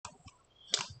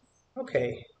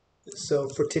Okay, so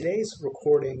for today's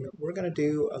recording, we're going to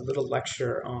do a little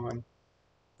lecture on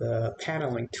the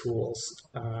paneling tools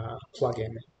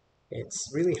plugin. It's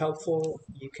really helpful.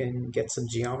 You can get some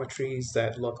geometries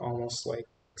that look almost like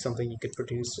something you could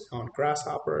produce on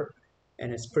Grasshopper,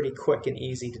 and it's pretty quick and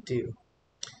easy to do.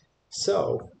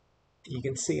 So you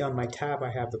can see on my tab,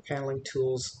 I have the paneling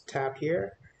tools tab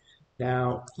here.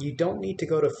 Now, you don't need to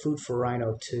go to Food for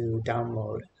Rhino to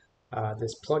download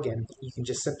this plugin. You can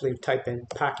just simply type in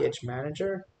Package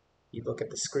Manager. You look at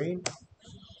the screen,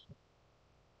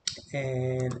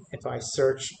 and if I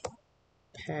search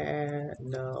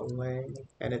paneling,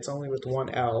 and it's only with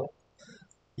one L,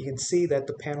 you can see that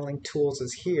the paneling tools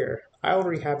is here. I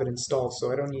already have it installed, so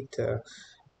I don't need to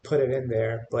put it in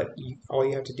there, but all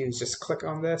you have to do is just click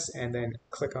on this and then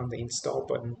click on the install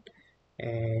button,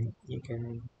 and you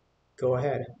can go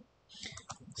ahead.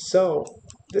 So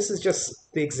this is just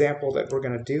the example that we're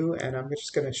going to do, and I'm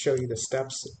just going to show you the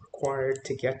steps required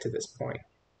to get to this point.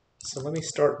 So let me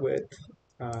start with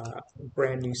a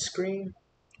brand new screen.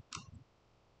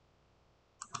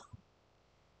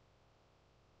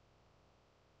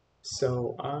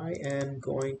 So I am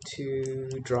going to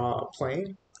draw a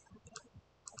plane,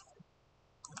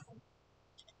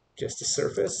 just a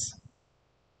surface.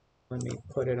 Let me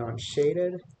put it on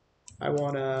shaded. I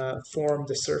want to form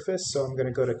the surface, so I'm going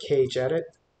to go to Cage Edit.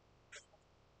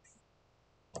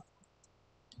 I'm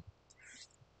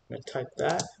going to type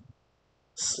that,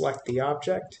 select the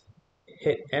object,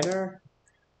 hit Enter.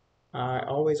 I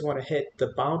always want to hit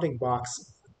the bounding box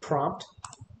prompt,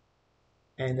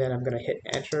 and then I'm going to hit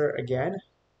Enter again.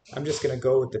 I'm just going to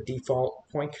go with the default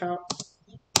point count,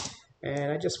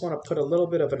 and I just want to put a little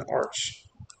bit of an arch,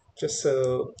 just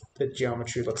so the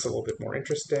geometry looks a little bit more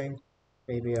interesting.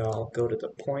 Maybe I'll go to the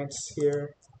points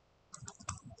here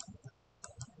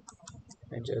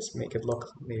and just make it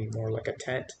look maybe more like a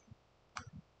tent.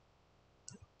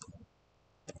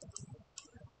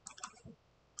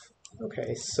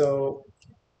 Okay, so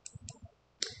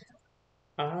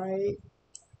I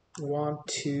want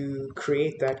to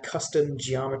create that custom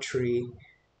geometry,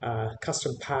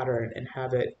 custom pattern, and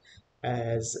have it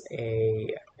as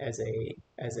an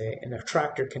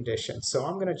attractor condition. So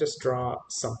I'm going to just draw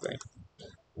something.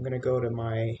 I'm going to go to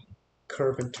my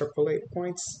curve interpolate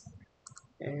points,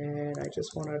 and I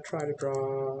just want to try to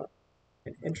draw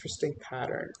an interesting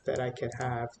pattern that I can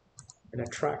have an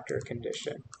attractor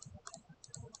condition.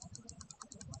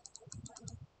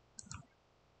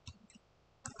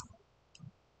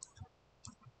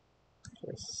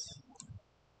 Just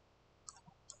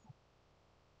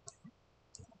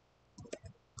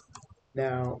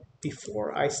now,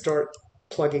 before I start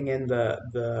plugging in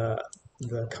the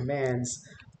commands,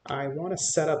 I want to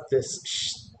set up this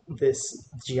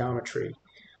geometry.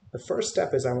 The first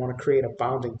step is I want to create a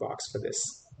bounding box for this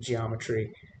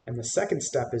geometry, and the second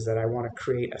step is that I want to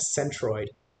create a centroid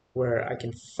where I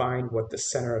can find what the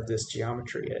center of this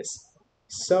geometry is.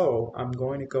 So I'm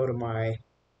going to go to my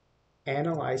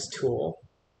Analyze tool.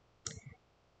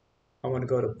 I want to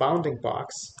go to Bounding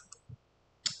Box,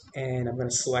 and I'm going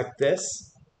to select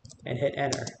this and hit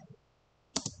Enter.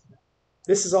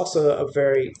 This is also a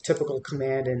very typical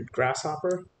command in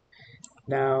Grasshopper.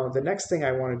 Now, the next thing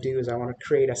I want to do is I want to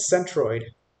create a centroid,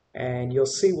 and you'll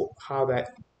see how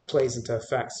that plays into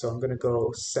effect. So I'm going to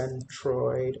go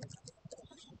centroid,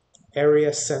 area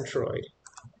centroid.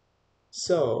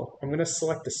 So I'm going to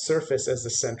select the surface as the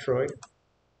centroid,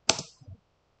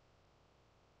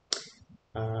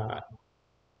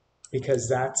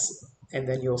 because and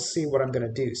then you'll see what I'm going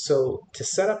to do. So to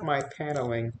set up my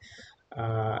paneling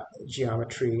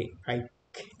geometry, I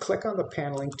click on the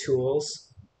paneling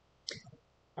tools,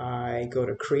 I go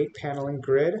to create paneling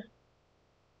grid,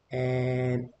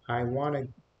 and I want to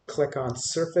click on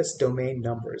surface domain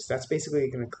numbers. That's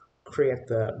basically going to create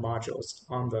the modules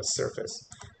on the surface.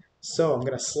 So I'm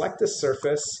going to select the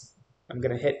surface, I'm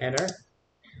going to hit enter.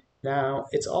 Now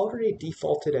it's already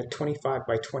defaulted at 25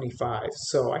 by 25,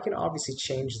 so I can obviously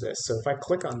change this. So if I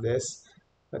click on this,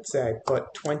 let's say I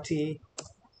put 20,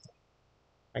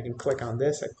 I can click on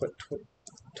this, I put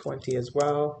 20 as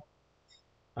well.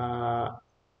 Or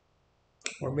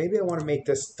maybe I want to make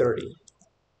this 30.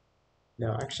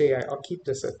 No, actually I'll keep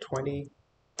this at 20.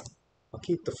 I'll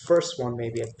keep the first one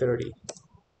maybe at 30.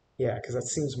 Yeah, because that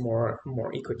seems more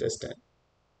equidistant.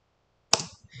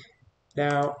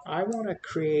 Now I want to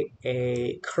create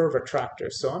a curve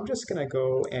attractor, so I'm just going to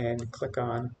go and click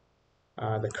on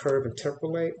the curve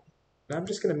interpolate, and I'm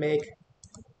just going to make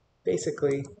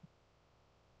basically,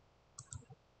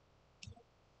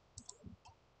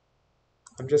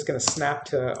 I'm just going to snap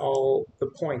to all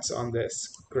the points on this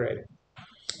grid.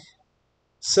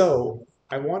 So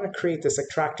I want to create this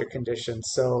attractor condition.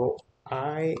 So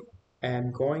I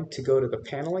am going to go to the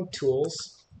paneling tools,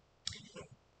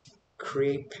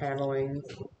 create paneling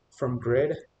from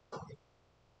grid.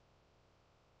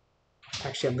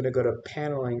 Actually, I'm going to go to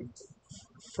paneling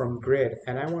from grid,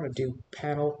 and I want to do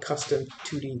panel custom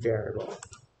 2D variable.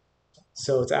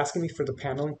 So it's asking me for the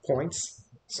paneling points.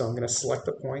 So I'm going to select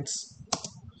the points.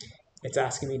 It's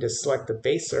asking me to select the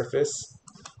base surface.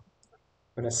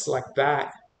 I'm going to select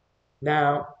that.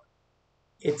 Now,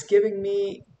 it's giving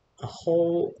me a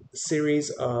whole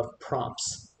series of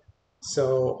prompts.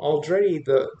 So already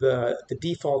the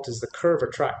default is the curve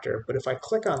attractor, but if I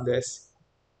click on this,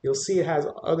 you'll see it has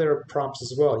other prompts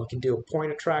as well. You can do a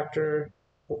point attractor,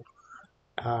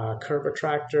 curve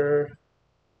attractor,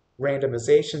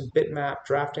 randomization, bitmap,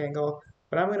 draft angle,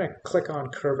 but I'm going to click on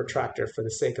curve attractor for the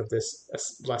sake of this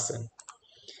lesson.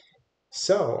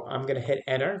 So I'm going to hit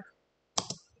enter.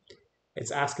 It's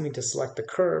asking me to select the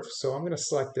curve, so I'm going to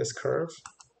select this curve.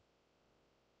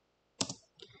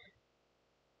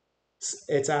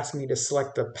 It's asking me to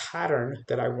select the pattern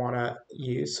that I want to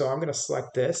use, so I'm going to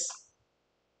select this.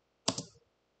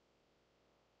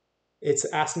 It's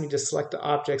asking me to select the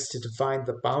objects to define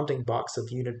the bounding box of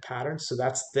unit pattern, so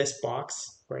that's this box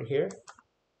right here.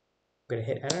 I'm going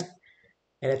to hit enter.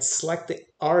 And it's select the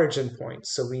origin point,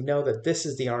 so we know that this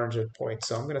is the origin point,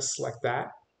 so I'm going to select that.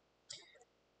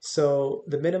 So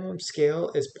the minimum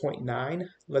scale is 0.9.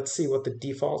 Let's see what the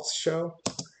defaults show.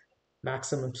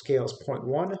 Maximum scale is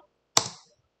 0.1.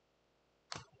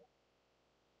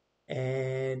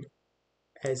 And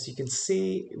as you can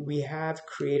see, we have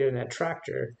created an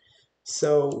attractor.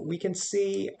 So we can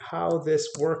see how this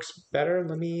works better.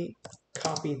 Let me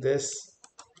copy this.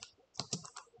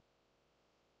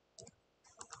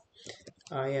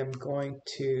 I am going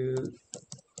to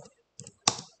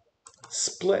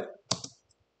split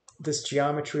this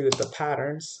geometry with the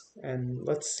patterns, and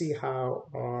let's see how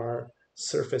our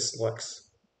surface looks.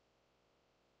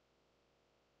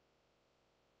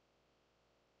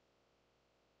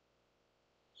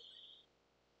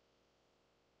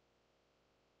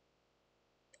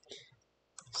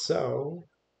 So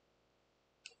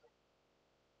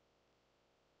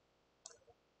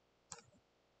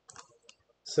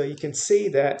you can see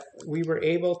that we were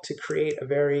able to create a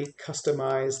very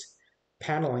customized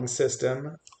paneling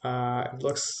system. It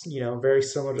looks, very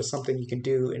similar to something you can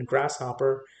do in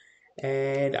Grasshopper.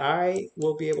 And I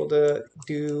will be able to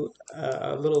do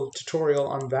a little tutorial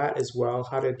on that as well,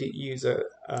 how to use a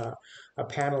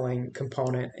paneling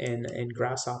component in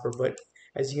Grasshopper. But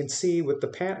as you can see with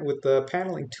the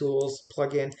paneling tools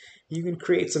plugin, you can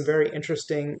create some very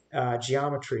interesting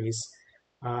geometries.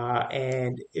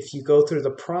 And if you go through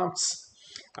the prompts,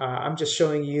 I'm just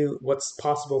showing you what's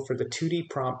possible for the 2D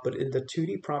prompt, but in the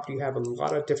 2D prompt you have a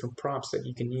lot of different prompts that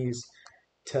you can use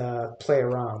to play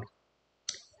around.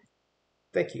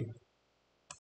 Thank you.